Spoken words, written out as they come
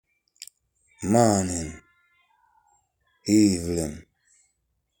morning, evening,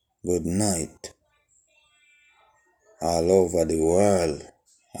 good night, all over the world,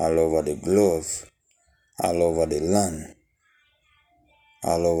 all over the globe, all over the land,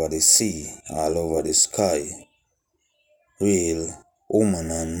 all over the sea, all over the sky, real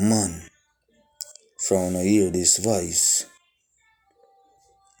woman and man. From to hear this voice,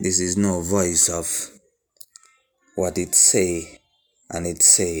 this is no voice of what it say, and it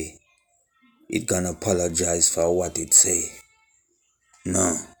say it gonna apologize for what it say.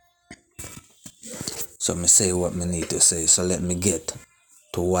 No. So me say what me need to say. So let me get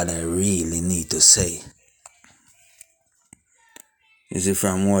to what I really need to say. You see,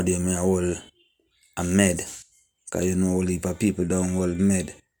 from what day me I hold a med. Cause you know a heap of people don't hold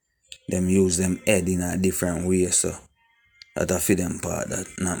med. Them use them head in a different way, so that a for them part, that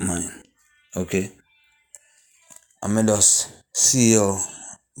not mine. Okay? I me just see how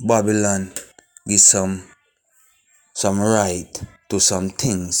Babylon give some right to some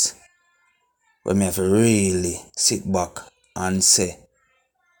things where me have to really sit back and say,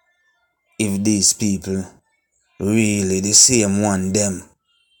 if these people really the same one them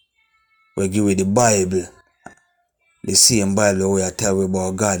we give you the Bible, the same Bible where I tell you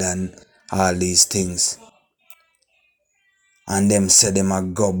about God and all these things, and them say them a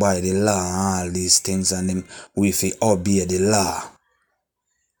go by the law and all these things, and them we fi obey the law.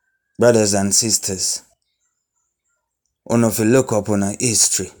 Brothers and sisters, when if you look up on a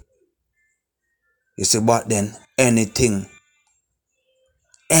history, you see back then anything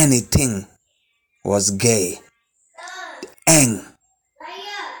was gay. Eng.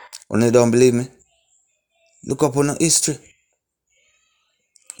 When you don't believe me, look up on a history.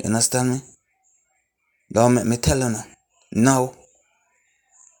 You understand me? Don't make me tell you now. Now,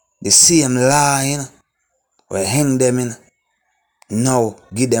 the same law, you know, we hang them, you know. Now,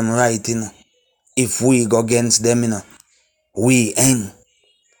 give them right, you know. If we go against them, you know, we hang.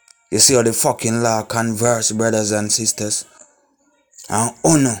 You see how the fucking law converse, brothers and sisters. And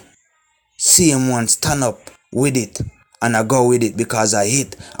honor, same one stand up with it, and I go with it because I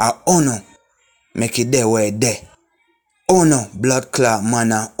hit. I honor, make it there where it there. Honor, blood clot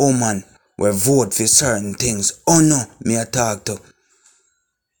man and woman, we vote for certain things. Honor, me I talk to.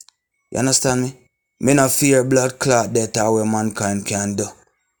 You understand me? Me not fear blood clot death or what mankind can do.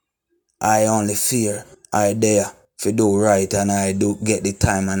 I only fear I dare to do right, and I do get the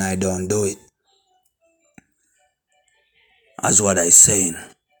time and I don't do it. As what I saying.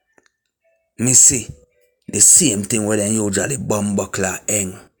 Me see the same thing where them usually bomb buckler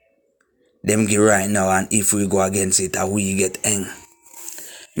hang. Them get right now, and if we go against it, we get hang.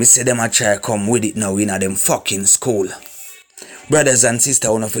 Me say them a try come with it now in a them fucking school. Brothers and sisters,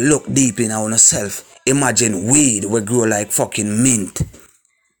 I wanna look deep in our self. Imagine weed we grow like fucking mint.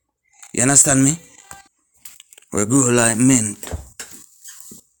 You understand me? We grow like mint.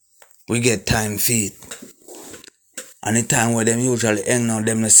 We get time feed. And the time where them usually hang now,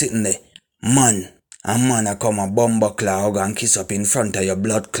 them sitting there. Man a come a bomber cloud and kiss up in front of your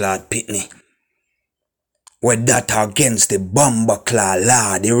blood clot pitney. Where that against the bomber cloud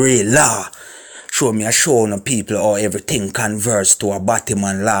law, the real law. Show me a show on people how everything converts to a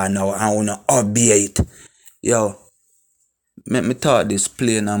Batman law now and wanna obey it. Yo, make me talk this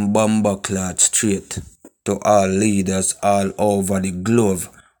plain and bomber clot straight to all leaders all over the globe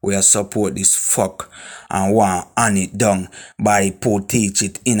where support this fuck and want on it down by teach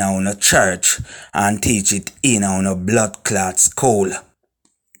it in our church and teach it in our blood clot school.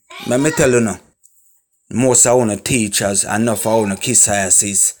 Let me tell you now, most of our teachers and enough of our kiss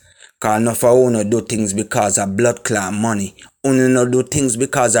asses, cause enough of our do things because of blood clot money. Only no do things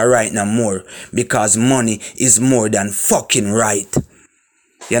because of right no more, because money is more than fucking right.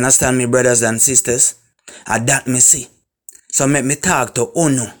 You understand me, brothers and sisters? And that me see. So make me talk to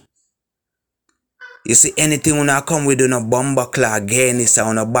Uno. You see, anything when I come with no bomber clock, gayness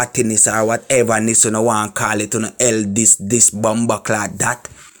or no battiness or whatever this you want to call it, no L this bomber clock that.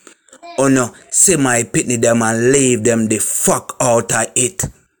 Uno, see my pitney them and leave them the fuck out of it.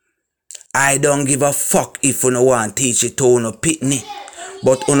 I don't give a fuck if you no want to teach it to no pitney.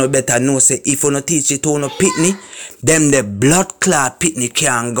 But you better know say if you no teach it to no pitney, them the blood clot pitney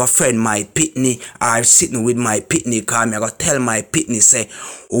can go friend my pitney or sitting with my pitney, cause me I go tell my pitney say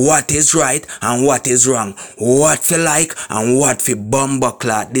what is right and what is wrong, what for like and what for bomber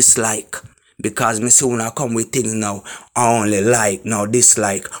clot dislike. Because me see when I come with things now, I only like now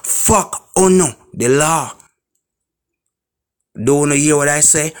dislike. Fuck no, the law. Don't you hear what I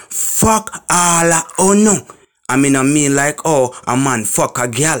say? Fuck all no. I mean like oh a man fuck a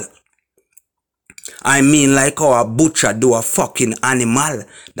girl. I mean like how a butcher do a fucking animal.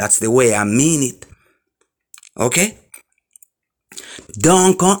 That's the way I mean it. Okay?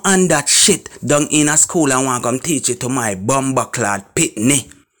 Don't come on that shit down in a school and want to come teach it to my bumbucklad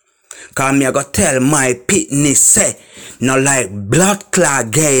pitney. Cause me I go tell my pitney say, no like blood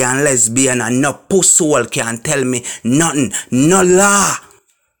clot gay and lesbian and no pussy can tell me nothing. No law.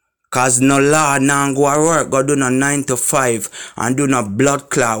 Cause no law now go to work, go do no 9 to 5 and do no blood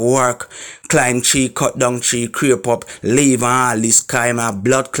clot work. Climb tree, cut down tree, creep up, leave and all this kind of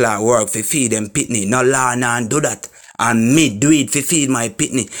blood clot work for feed them pitney. No law now do that. And me do it for feed my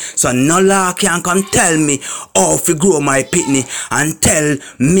pitney. So no law can come tell me how to grow my pitney and tell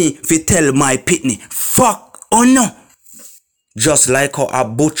me to tell my pitney. Fuck or no. Just like how a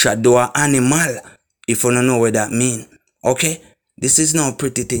butcher do an animal. If you don't know what that mean. Okay? This is no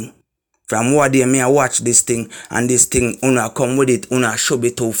pretty thing. From what day me I watch this thing and this thing una come with it, una should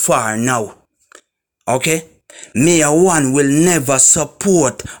be too far now. Okay? Me a one will never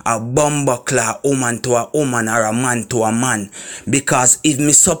support a bumbucklad woman to a woman or a man to a man. Because if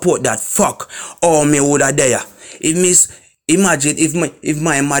me support that fuck, or me woulda there. If me imagine if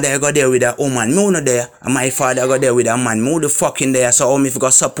my mother go there with a woman, me woulda there, and my father go there with a man, me woulda fucking there, so how me go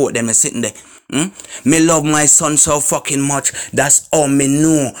support them sitting there. Me love my son so fucking much. That's all me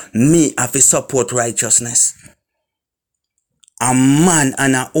know. Me have to support righteousness. A man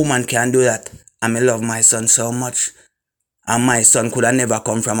and a woman can do that. And me love my son so much. And my son could have never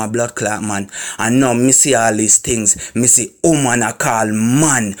come from a blood clot man. And now me see all these things. Me see woman I call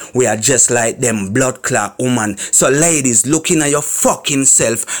man. We are just like them blood clot woman. So ladies, looking at your fucking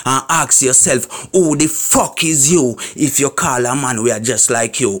self and ask yourself, who the fuck is you if you call a man we are just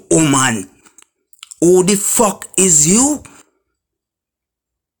like you? Woman. Who the fuck is you?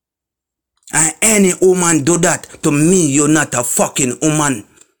 And any woman do that, to me, you're not a fucking woman.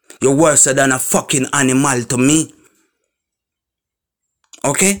 You're worse than a fucking animal to me.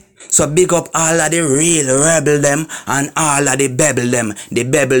 Okay? So big up all of the real rebel them and all of the bebel them. The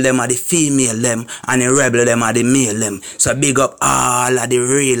bebel them are the female them and the rebel them are the male them. So big up all of the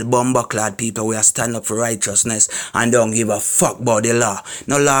real bumbucklad people who are stand up for righteousness and don't give a fuck about the law.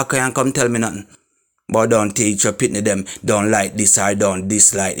 No law can come tell me nothing. But don't teach your pitney them, don't like this or don't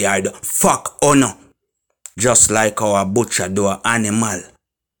dislike the other. Fuck or no. Just like how a butcher do an animal.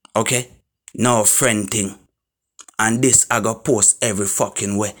 Okay? No friend thing. And this I go post every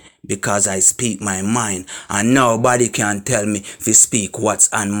fucking way. Because I speak my mind. And nobody can tell me to speak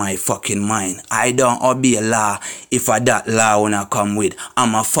what's on my fucking mind. I don't obey a law if I that law when I come with.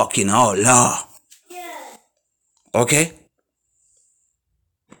 I'm a fucking outlaw. Okay?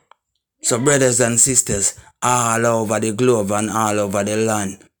 So brothers and sisters, all over the globe and all over the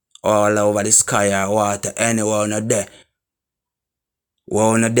land, all over the sky or water, anywhere on there, we're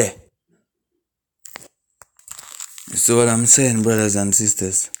on there. You see what I'm saying, brothers and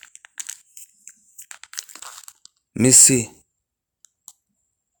sisters? Me see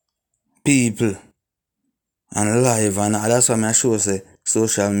people and live, and that's why I show say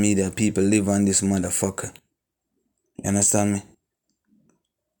social media people live on this motherfucker. You understand me?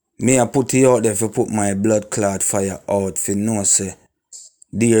 Me I put it out there for put my blood clot fire out for know say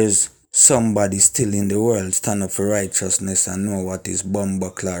there's somebody still in the world stand up for righteousness and know what is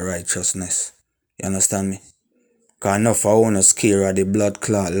bumbucklad righteousness. You understand me? Cause enough I wanna scare of the blood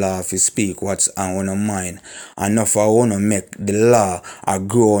clot law if you speak what's on our mind. Enough I wanna make the law a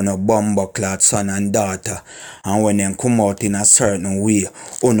grow on a bumbucklad son and daughter. And when them come out in a certain way,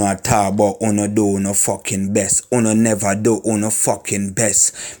 uno talk about uno do uno fucking best. Uno never do uno fucking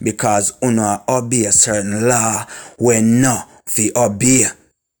best. Because uno obey a certain law when no fi obey.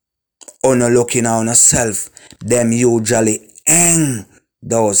 Uno looking at uno self, them usually hang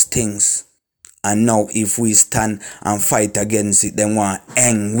those things. And now if we stand and fight against it, then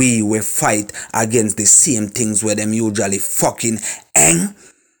we will fight against the same things where them usually fucking hang.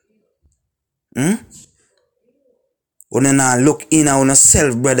 Una now look in on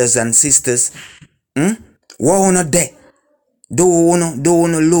yourself, brothers and sisters. What una there? Do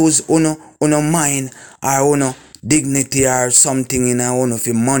una lose una mind or una dignity or something in una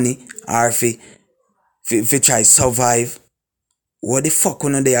for money or for try survive? What the fuck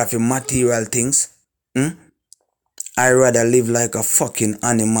una there for material things? I rather live like a fucking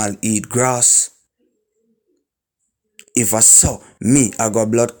animal, eat grass. If I saw me, I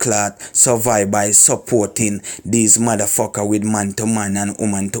got blood clot, survive by supporting these motherfucker with man to man and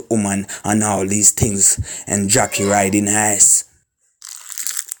woman to woman and all these things and jockey riding ass.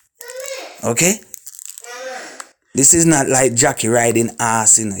 Okay? This is not like jockey riding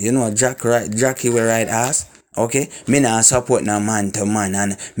ass, you know. You know jockey will ride ass? Okay? Me not support no man to man,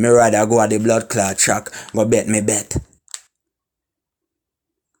 and me rather go at the blood clot track, go bet me bet.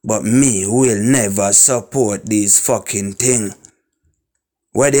 But me will never support this fucking thing.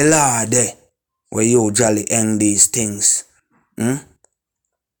 Where the law there, where you usually end these things.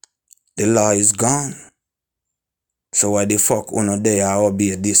 The law is gone. So why the fuck uno there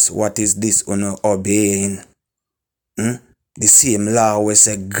obey this? What is this uno obeying? The same law we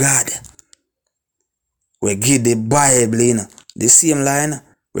say God. We give the Bible, you know. The same law, you know.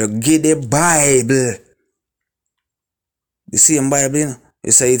 We give the Bible. The same Bible, you know.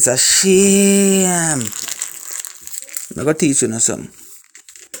 We say it's a shame. I'm going to teach you something.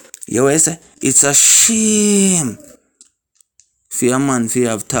 You know what I say? It's a shame for a man to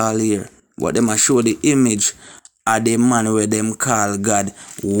have tall hair. But them a show the image of the man where them call God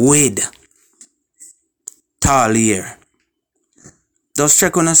with tall hair. Just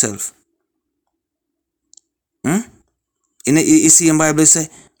check on yourself. You see in the Bible say,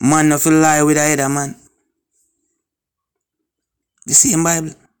 man not feel lie with a other man. You see in the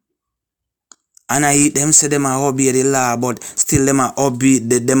Bible? And I eat them say them a obey the law, but still them a obey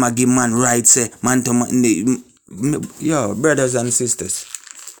them a give man right, say man to man. Yo, brothers and sisters.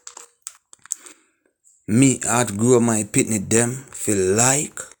 Me outgrow my pitney them feel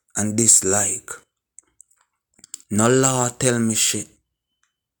like and dislike. No law tell me shit.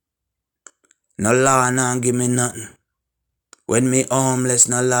 No law nah give me nothing. When me homeless,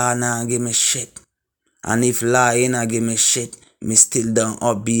 no law nah give me shit. And if law ain't give me shit, me still don't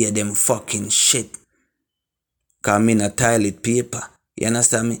obey them fucking shit. Cause me not toilet paper. You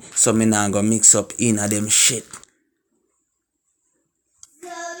understand me? So me nah go mix up in a them shit.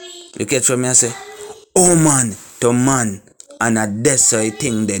 You catch what me I say? Oh man to man. And a desert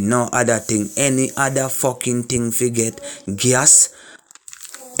thing there, no other thing. Any other fucking thing forget. Gas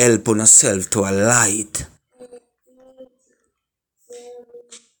help on yourself to a light.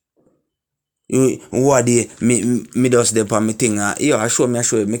 What day me does the on me thing. I show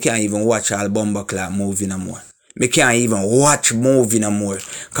you. Me can't even watch all Bumbleclad movie no more. Me can't even watch movie no more.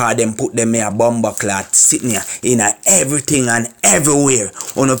 Cause them put them in a Bumbleclad sitting here in a everything and everywhere.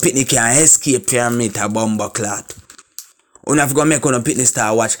 Uno pitney can't escape from me to Bumbleclad. Uno have to make uno pitney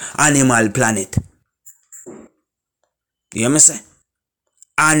start watch Animal Planet. You hear me say?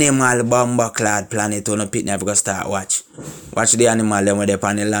 Animal Bumbleclad Planet uno pitney have to start watch. Watch the animal them where they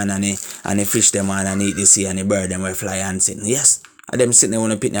on the land and the fish them and eat the sea and the bird them where fly and sitting. Yes. And them sitting there on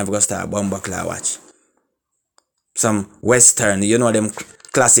the pit never start Bumbleclad watch. Some western, you know them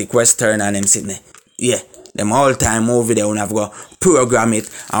classic western and them sitting there. Yeah. Them all time movie they have to program it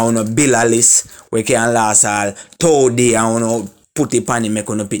and wanna build a list we can last all 2 days and wanna put it on it make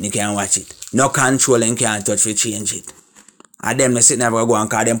on pit can watch it. No control and can't touch we change it. And them they sitting there go and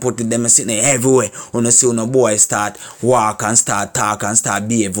cause them put it them sitting there everywhere. When you see when a boy start walk and start talk and start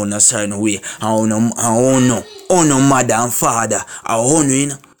behave in a certain way. And no mother and father. And you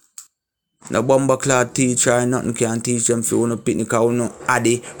know. No Bumbleclad teacher nothing can teach them for no picnic cause no are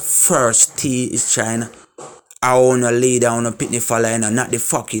the first teacher. I want a leader, I want a pitney follower, not the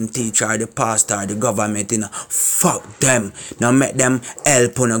fucking teacher, the pastor, the government, Fuck them. Now make them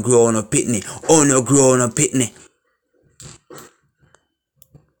help on a grow on a pitney. On a grow on a pitney.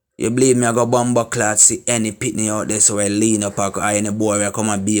 You believe me, I go Bumbleclad see any pitney out there so I lean up or any boy where come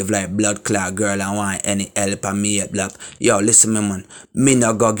and behave like blood clot girl and want any help and me at black. Yo, listen me man, me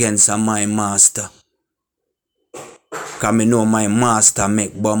not go against my master. Cause me know my master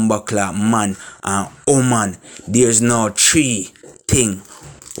make Bumbleclad man and woman. There's no three thing.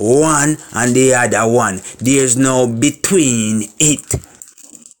 One and the other one. There's no between it.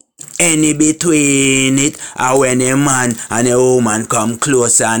 Any between it, or when a man and a woman come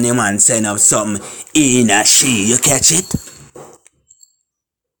closer and a man send up something in a she, you catch it?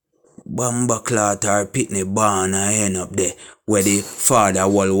 Bumbleclad or pitney born and end up there, where the father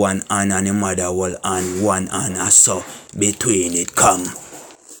will one hand and the mother will hand one hand, and so between it come.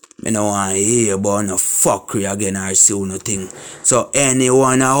 Me no want to hear about no fuckery again or see no thing. So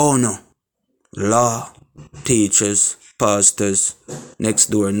anyone I own, law, teachers, pastors,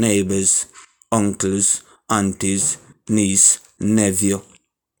 next door neighbors, uncles, aunties, niece, nephew,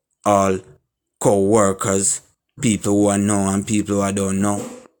 all co-workers, people who I know and people who I don't know.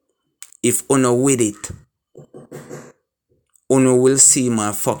 If uno with it, uno will see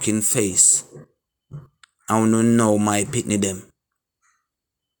my fucking face and uno know my pitney them.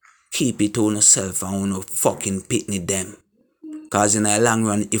 Keep it to yourself and uno fucking pitney them. Cause in the long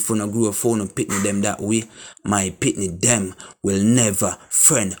run, if you don't grow up for pitney them that way, my pitney them will never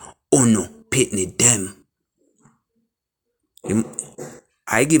friend uno pitney them.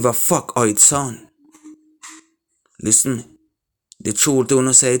 I give a fuck how it sound. Listen me. The truth, you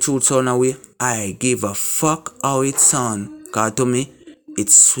know say truth sound away. I give a fuck how it sound. Cause to me,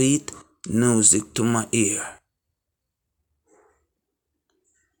 it's sweet music to my ear.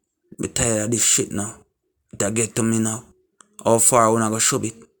 Me tired of this shit now. It get to me now. How far we not gonna shove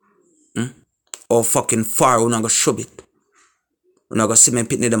it? How fucking far we not gonna shove it? We not gonna see me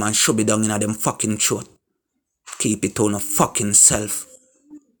pitney them and shove it down in them fucking throat. Keep it on a fucking self.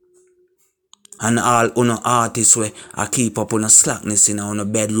 And all uno artists where I keep up on a slackness in a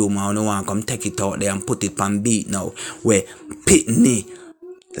bedroom and you want come take it out there and put it on beat now. Where pitney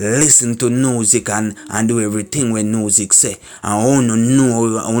listen to music and do everything when music say. And I wanna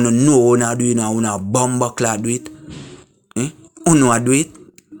know what do it and I wanna bumbleclad do it. Uno do it.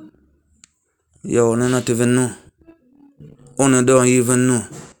 Yo, uno not even know. Uno don't even know.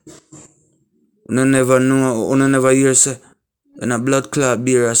 Uno never know, uno never hear say. When a blood clot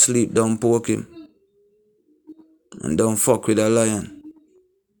beer asleep, don't poke him. And don't fuck with a lion.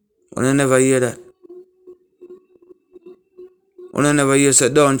 Uno never hear that. Uno never hear say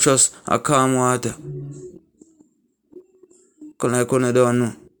don't trust a calm water. Cause like uno don't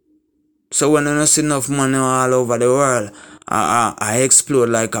know. So when you see enough money all over the world, I explode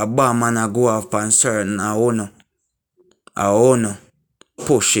like a bomb and I go off on certain I wanna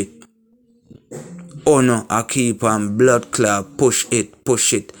push it. Oh no, I keep on blood clot, push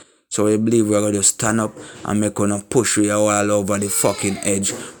it. So I believe we're gonna just stand up and make gonna push we all over the fucking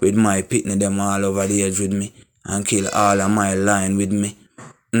edge with my pitney them all over the edge with me and kill all of my line with me.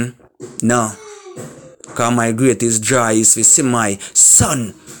 No. Cause my greatest joy is to see my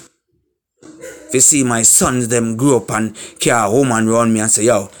son. If you see my sons them grow up and carry a woman around me and say,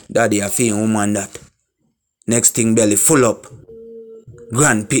 yo, daddy I feel woman that. Next thing belly full up.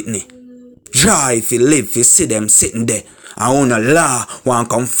 Grand pitney. Joy if you live, if you see them sitting there. I wanna law, want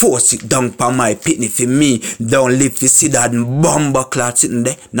come force it down pa my pitney for me. Don't live if you see that bomber clot sitting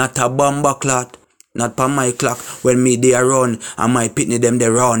there. Not a bomber clot. Not pa my clock when me they around and my pitney them they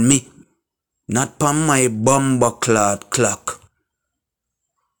around me. Not pa my bomber clock.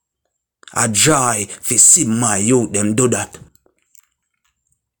 A joy if you see my youth them do that.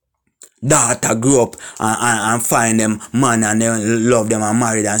 Daughter grow up and find them man and they love them and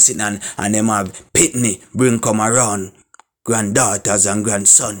married and sit and them have pitney bring come around. Granddaughters and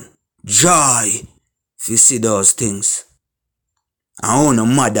grandson. Joy if you see those things. And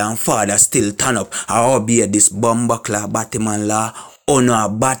own mother and father still turn up. I obey this bumbleclad Batman law. Own a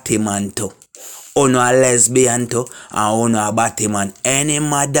Batman too. Own a lesbian too. And own a Batman. Any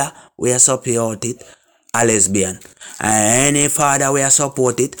mother we support it, a lesbian. And any father we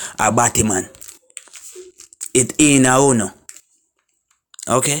support it, a Batman. It ain't a uno.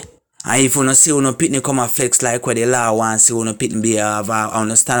 Okay? And if you don't see uno pitney come a flex like where the law wants see uno pitney be a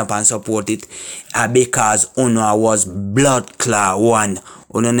stand up and support it, because uno was blood clot one.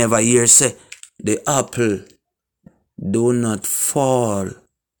 Uno never hear say the apple do not fall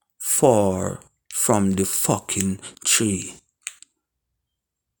far from the fucking tree.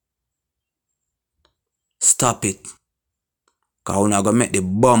 Stop it. Cause uno gonna make the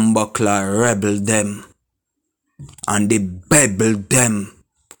bumbleclad rebel them and the bebel them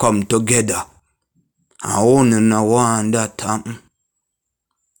come together. And uno no want that happen.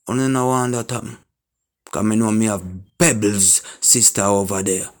 Uno no want that happen. Cause me know me have Bebels sister over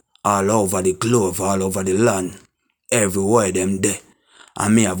there. All over the globe, all over the land. Everywhere them there.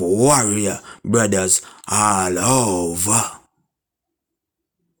 And me have warrior brothers all over.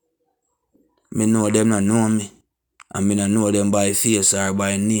 Me know them not know me. And me not know them by face or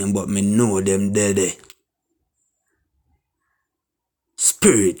by name, but me know them there.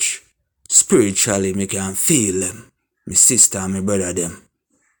 Spiritually, me can feel them. My sister and my brother them.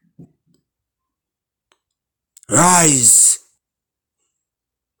 Rise!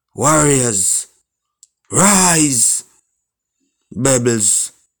 Warriors! Rise!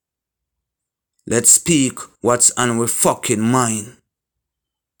 Bebels. Let's speak what's on our fucking mind.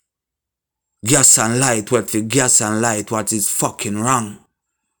 Gas and light, what for gas and light, what is fucking wrong.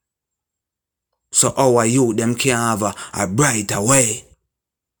 So our youth them can have a brighter way.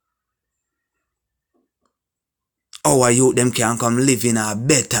 Our youth them can come live in a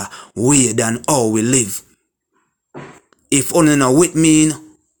better way than how we live. If uno not with me,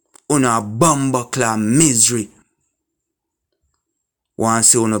 uno a bumbleclad misery.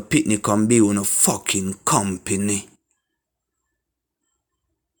 Once uno pitney come be uno fucking company.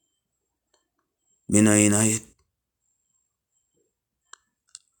 Me no in it.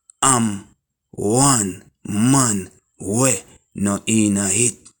 I'm one man way no in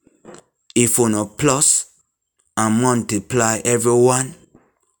it. If uno plus and multiply everyone,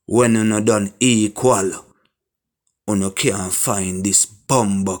 when uno done equal, you can't find this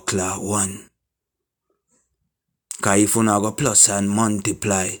bumbuckler one. Cause if you not go plus and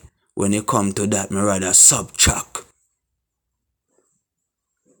multiply, when you come to that, me rather subtract.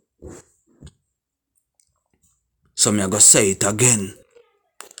 So me go say it again.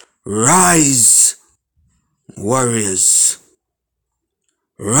 Rise, warriors.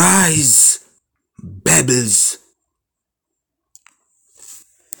 Rise, Bebbles.